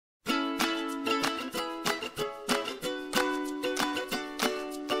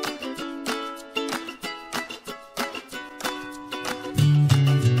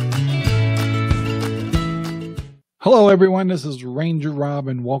Hello, everyone. This is Ranger Rob,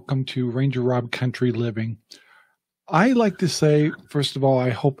 and welcome to Ranger Rob Country Living. I like to say, first of all, I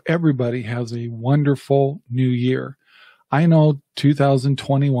hope everybody has a wonderful new year. I know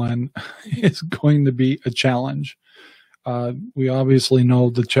 2021 is going to be a challenge. We obviously know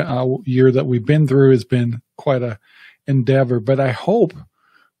the year that we've been through has been quite a endeavor, but I hope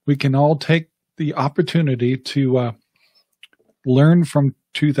we can all take the opportunity to learn from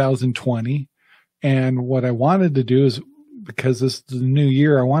 2020. And what I wanted to do is, because this is the new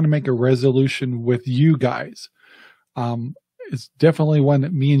year, I want to make a resolution with you guys. It's definitely one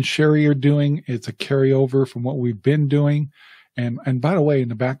that me and Sherry are doing. It's a carryover from what we've been doing. And by the way, in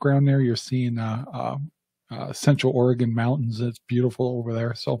the background there, you're seeing Central Oregon mountains. It's beautiful over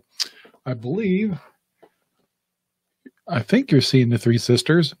there. So I think you're seeing the Three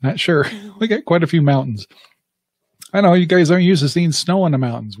Sisters. Not sure. We got quite a few mountains. I know you guys aren't used to seeing snow in the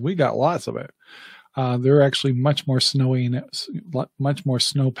mountains. We got lots of it. They're actually much more snowy and much more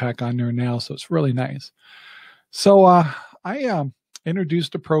snowpack on there now, so it's really nice. So I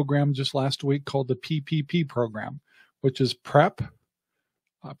introduced a program just last week called the PPP program, which is prep,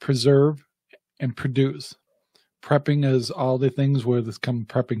 preserve, and produce. Prepping is all the things where this come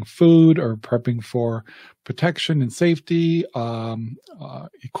prepping food or prepping for protection and safety,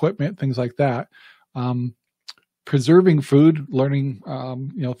 equipment, things like that. Preserving food, learning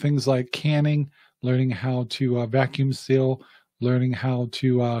things like canning, learning how to vacuum seal, learning how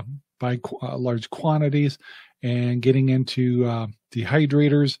to buy large quantities, and getting into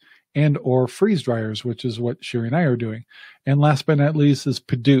dehydrators and or freeze dryers, which is what Sherry and I are doing. And last but not least is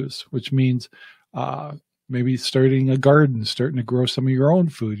produce, which means maybe starting a garden, starting to grow some of your own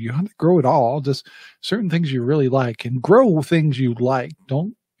food. You don't have to grow it all, just certain things you really like, and grow things you like.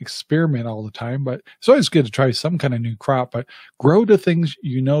 Don't experiment all the time, but it's always good to try some kind of new crop, but grow the things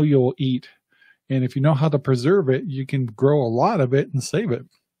you know you'll eat. And if you know how to preserve it, you can grow a lot of it and save it.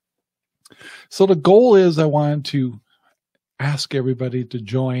 So the goal is I wanted to ask everybody to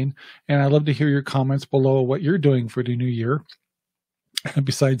join, and I'd love to hear your comments below what you're doing for the new year.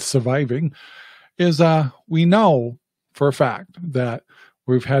 Besides surviving, is we know for a fact that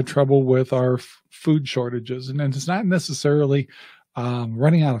we've had trouble with our food shortages, and it's not necessarily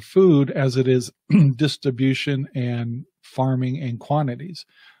running out of food as it is distribution and farming and quantities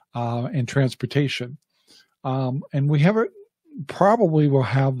and transportation. And we probably will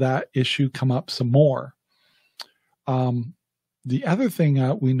have that issue come up some more. The other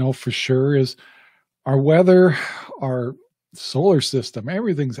thing we know for sure is our weather, our solar system,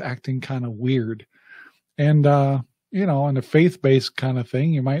 everything's acting kind of weird. And, on a faith-based kind of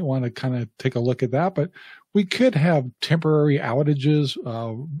thing, you might want to kind of take a look at that, but we could have temporary outages,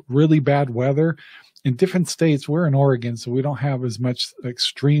 really bad weather in different states. We're in Oregon, so we don't have as much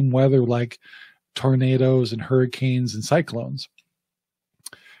extreme weather like tornadoes and hurricanes and cyclones.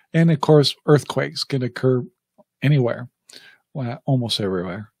 And of course, earthquakes can occur anywhere, well, almost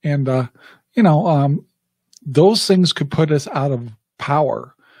everywhere. And, those things could put us out of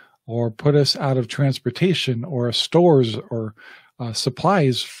power or put us out of transportation or stores or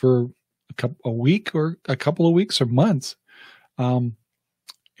supplies for a week or a couple of weeks or months.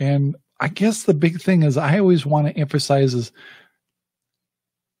 And I guess the big thing is I always want to emphasize is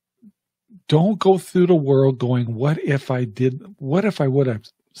don't go through the world going, what if I would have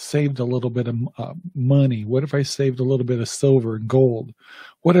saved a little bit of money? What if I saved a little bit of silver and gold?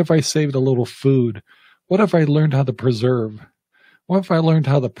 What if I saved a little food? What if I learned how to preserve? What if I learned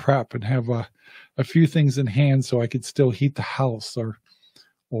how to prep and have a few things in hand so I could still heat the house or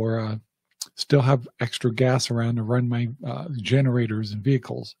still have extra gas around to run my generators and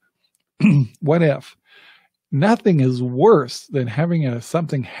vehicles? What if? Nothing is worse than having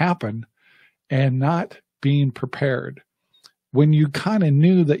something happen and not being prepared when you kind of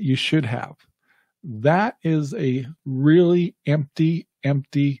knew that you should have. That is a really empty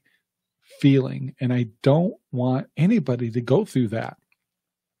feeling, and I don't want anybody to go through that.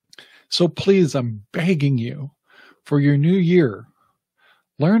 So please, I'm begging you, for your new year,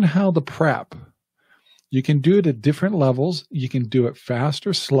 learn how to prep. You can do it at different levels. You can do it fast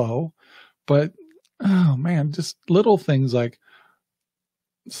or slow, but oh man, just little things like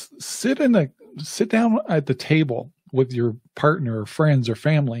sit down at the table with your partner or friends or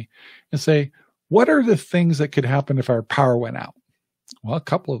family and say, what are the things that could happen if our power went out? Well, a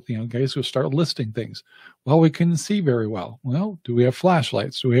couple of guys will start listing things. Well, we couldn't see very well. Well, do we have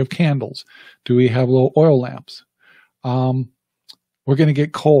flashlights? Do we have candles? Do we have little oil lamps? We're going to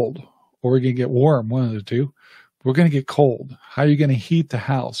get cold or we're going to get warm, one of the two. We're going to get cold. How are you going to heat the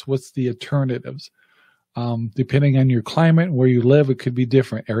house? What's the alternatives? Depending on your climate, where you live, it could be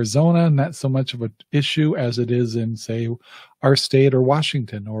different. Arizona, not so much of an issue as it is in, say, our state or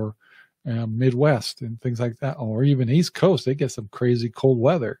Washington or Midwest and things like that, or even East Coast. They get some crazy cold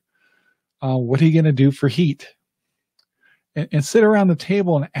weather. What are you going to do for heat? And sit around the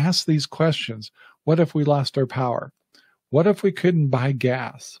table and ask these questions. What if we lost our power? What if we couldn't buy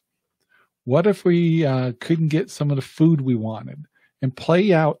gas? What if we couldn't get some of the food we wanted? And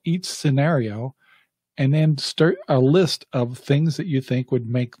play out each scenario, and then start a list of things that you think would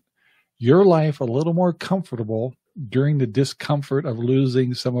make your life a little more comfortable during the discomfort of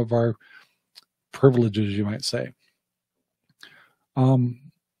losing some of our privileges, you might say.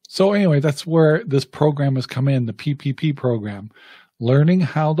 So anyway, that's where this program has come in, the PPP program. Learning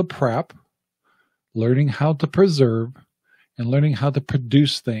how to prep, learning how to preserve, and learning how to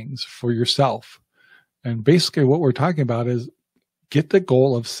produce things for yourself. And basically what we're talking about is get the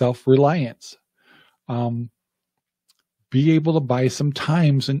goal of self-reliance. Be able to buy some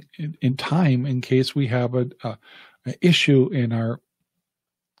times in time in case we have an issue in our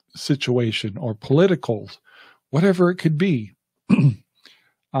situation or politicals, whatever it could be.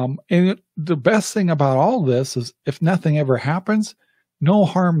 And the best thing about all this is if nothing ever happens, no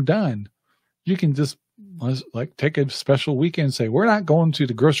harm done. You can just like take a special weekend and say, we're not going to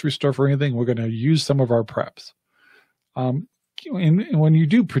the grocery store for anything. We're going to use some of our preps. And when you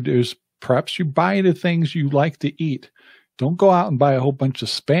do produce preps, you buy the things you like to eat. Don't go out and buy a whole bunch of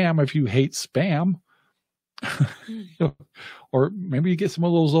spam if you hate spam. Or maybe you get some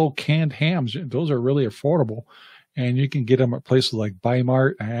of those old canned hams. Those are really affordable. And you can get them at places like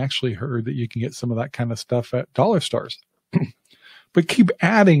Bi-Mart. I actually heard that you can get some of that kind of stuff at dollar stores. But keep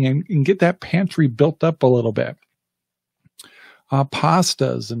adding and get that pantry built up a little bit.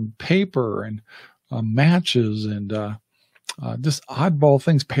 Pastas and paper and matches and just oddball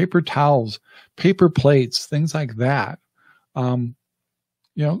things, paper towels, paper plates, things like that.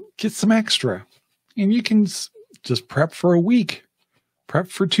 Get some extra. And you can just prep for a week, prep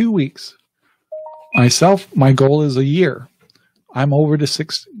for 2 weeks. Myself, my goal is a year. I'm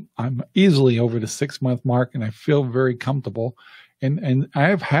easily over the 6 month mark, and I feel very comfortable. And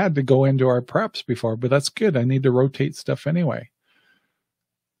I've had to go into our preps before, but that's good. I need to rotate stuff anyway.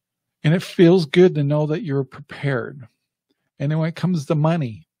 And it feels good to know that you're prepared. And then when it comes to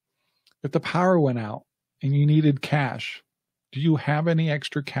money, if the power went out and you needed cash, do you have any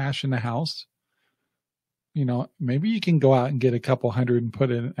extra cash in the house? Maybe you can go out and get a couple hundred and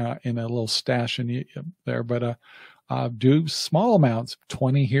put it in a little stash there, but do small amounts,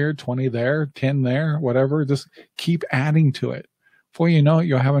 20 here, 20 there, 10 there, whatever. Just keep adding to it. Before you know it,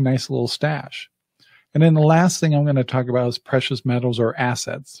 you'll have a nice little stash. And then the last thing I'm going to talk about is precious metals or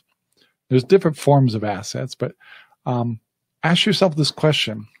assets. There's different forms of assets, but ask yourself this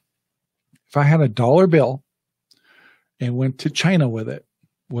question. If I had a dollar bill and went to China with it,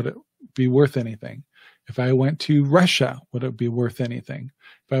 would it be worth anything? If I went to Russia, would it be worth anything?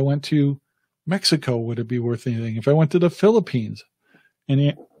 If I went to Mexico, would it be worth anything? If I went to the Philippines?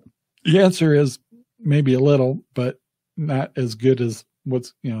 And the answer is maybe a little, but not as good as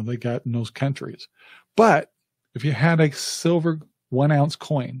what's, they got in those countries. But if you had a silver 1 ounce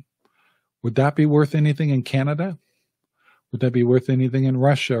coin, would that be worth anything in Canada? Would that be worth anything in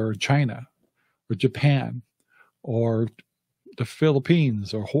Russia or China or Japan or the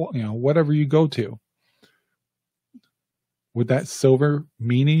Philippines or, whatever you go to? Would that silver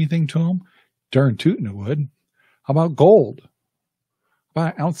mean anything to them? Darn tootin' it would. How about gold? How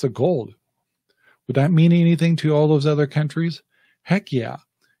about an ounce of gold? Would that mean anything to all those other countries? Heck yeah.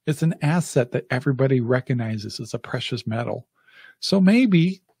 It's an asset that everybody recognizes as a precious metal. So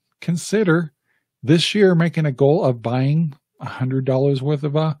maybe consider this year making a goal of buying $100 worth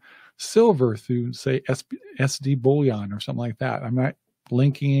of silver through, say, SD Bullion or something like that. I'm not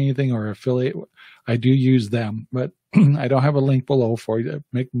linking anything or affiliate. I do use them, but I don't have a link below for you to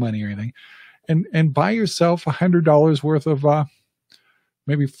make money or anything. And buy yourself $100 worth of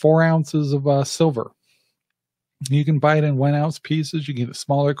maybe 4 ounces of silver. You can buy it in 1 ounce pieces. You can get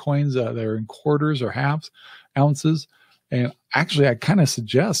smaller coins that are in quarters or halves, ounces. And actually, I kind of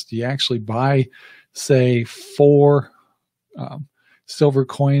suggest you actually buy, say, 4 silver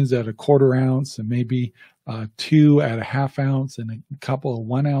coins at a 1/4 ounce and maybe 2 at a 1/2 ounce and a couple of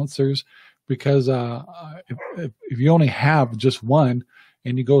 1 ouncers. Because if you only have just one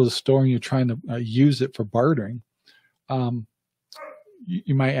and you go to the store and you're trying to use it for bartering,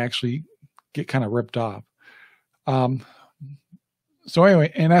 you might actually get kind of ripped off. So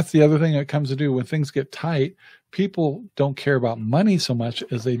anyway, and that's the other thing that comes to do when things get tight. People don't care about money so much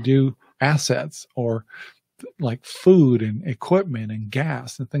as they do assets or like food and equipment and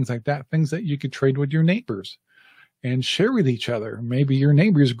gas and things like that, things that you could trade with your neighbors and share with each other. Maybe your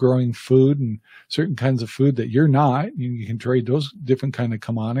neighbor's growing food and certain kinds of food that you're not. You can trade those different kind of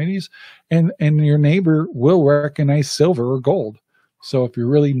commodities, and your neighbor will recognize silver or gold. So if you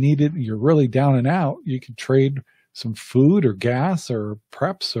really need it, you're really down and out, you can trade some food or gas or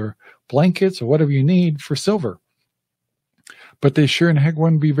preps or blankets or whatever you need for silver. But they sure in heck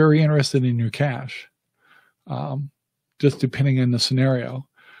wouldn't be very interested in your cash, just depending on the scenario.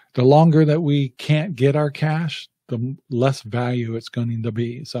 The longer that we can't get our cash, the less value it's going to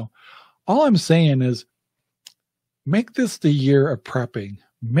be. So all I'm saying is make this the year of prepping.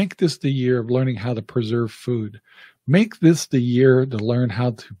 Make this the year of learning how to preserve food. Make this the year to learn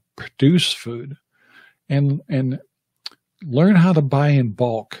how to produce food and learn how to buy in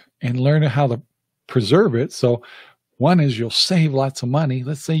bulk and learn how to preserve it. So one is you'll save lots of money.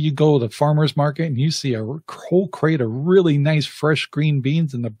 Let's say you go to the farmer's market and you see a whole crate of really nice fresh green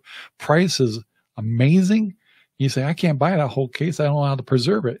beans and the price is amazing. You say, I can't buy that whole case. I don't know how to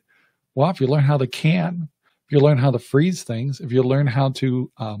preserve it. Well, if you learn how to can, if you learn how to freeze things, if you learn how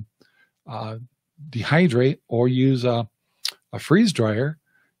to dehydrate or use a freeze dryer,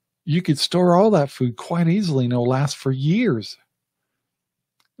 you could store all that food quite easily and it'll last for years.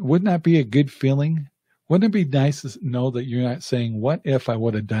 Wouldn't that be a good feeling? Wouldn't it be nice to know that you're not saying, what if I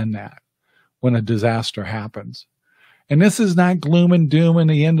would have done that when a disaster happens? And this is not gloom and doom and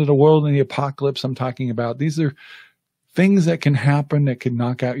the end of the world and the apocalypse I'm talking about. These are things that can happen that could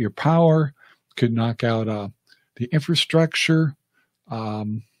knock out your power, could knock out the infrastructure.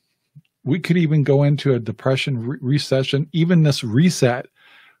 We could even go into a depression, recession. Even this reset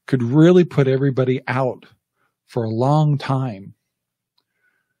could really put everybody out for a long time.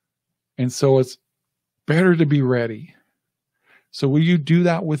 And so it's better to be ready. So will you do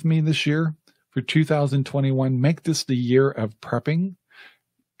that with me this year? For 2021, make this the year of prepping,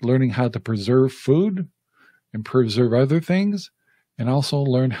 learning how to preserve food and preserve other things, and also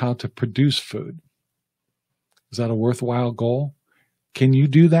learn how to produce food. Is that a worthwhile goal? Can you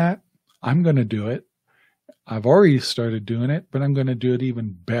do that? I'm going to do it. I've already started doing it, but I'm going to do it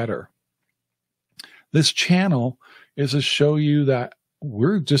even better. This channel is to show you that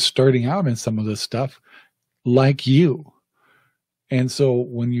we're just starting out in some of this stuff like you. And so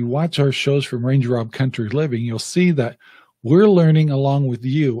when you watch our shows from RangerRob Country Living, you'll see that we're learning along with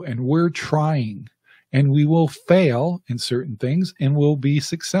you and we're trying, and we will fail in certain things and we'll be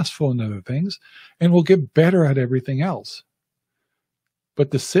successful in other things and we'll get better at everything else.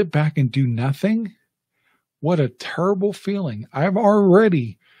 But to sit back and do nothing, what a terrible feeling. I've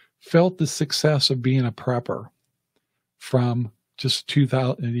already felt the success of being a prepper from just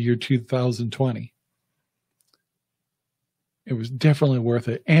the year 2020. It was definitely worth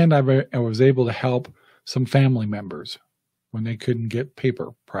it. And I was able to help some family members when they couldn't get paper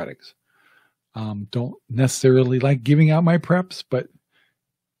products. Don't necessarily like giving out my preps, but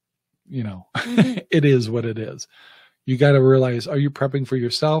you know, it is what it is. You got to realize, are you prepping for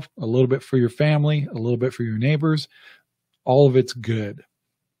yourself, a little bit for your family, a little bit for your neighbors? All of it's good.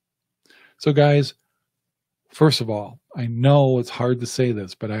 So guys, first of all, I know it's hard to say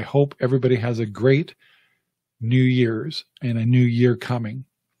this, but I hope everybody has a great New Year's and a new year coming.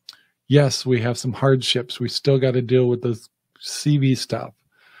 Yes, we have some hardships. We still got to deal with the CV stuff.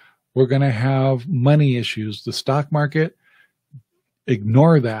 We're going to have money issues. The stock market,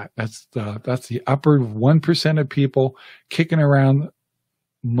 ignore that. That's the upper 1% of people kicking around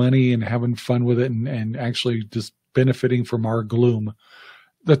money and having fun with it and actually just benefiting from our gloom.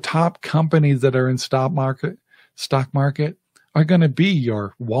 The top companies that are in stock market are going to be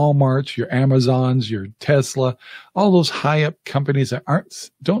your Walmarts, your Amazons, your Tesla, all those high up companies that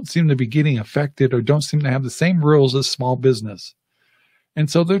don't seem to be getting affected or don't seem to have the same rules as small business. And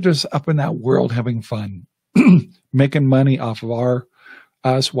so they're just up in that world having fun, making money off of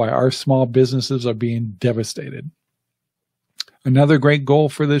us while our small businesses are being devastated. Another great goal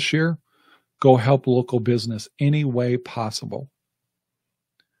for this year, go help local business any way possible.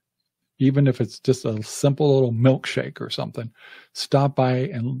 Even if it's just a simple little milkshake or something, stop by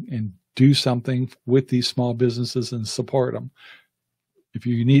and do something with these small businesses and support them. If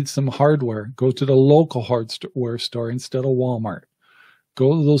you need some hardware, go to the local hardware store instead of Walmart.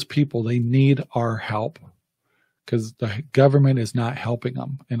 Go to those people. They need our help because the government is not helping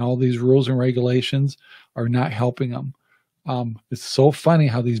them. And all these rules and regulations are not helping them. It's so funny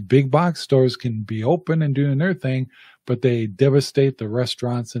how these big box stores can be open and doing their thing, but they devastate the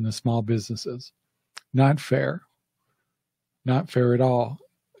restaurants and the small businesses. Not fair. Not fair at all.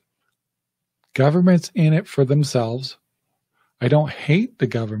 Government's in it for themselves. I don't hate the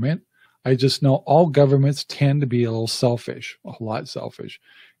government. I just know all governments tend to be a little selfish, a lot selfish.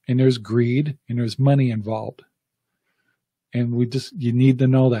 And there's greed and there's money involved. And you need to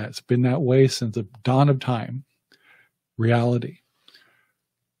know that. It's been that way since the dawn of time. Reality.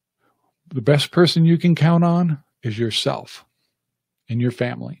 The best person you can count on is yourself and your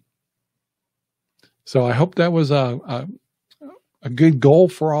family. So I hope that was a good goal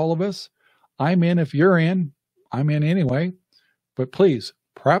for all of us. I'm in if you're in. I'm in anyway. But please,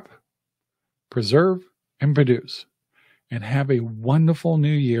 prep, preserve, and produce. And have a wonderful new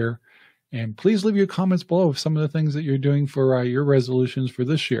year. And please leave your comments below of some of the things that you're doing for your resolutions for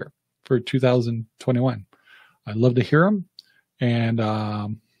this year, for 2021. I'd love to hear them. And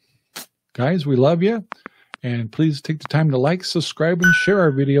guys, we love you. And please take the time to like, subscribe, and share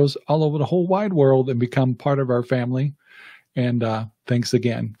our videos all over the whole wide world and become part of our family. And thanks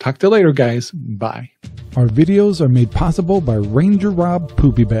again. Talk to you later, guys. Bye. Our videos are made possible by RangerRob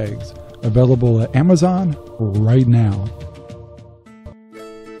Poopy Bags, available at Amazon right now.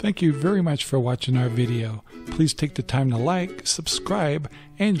 Thank you very much for watching our video. Please take the time to like, subscribe,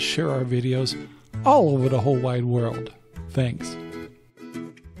 and share our videos all over the whole wide world. Thanks.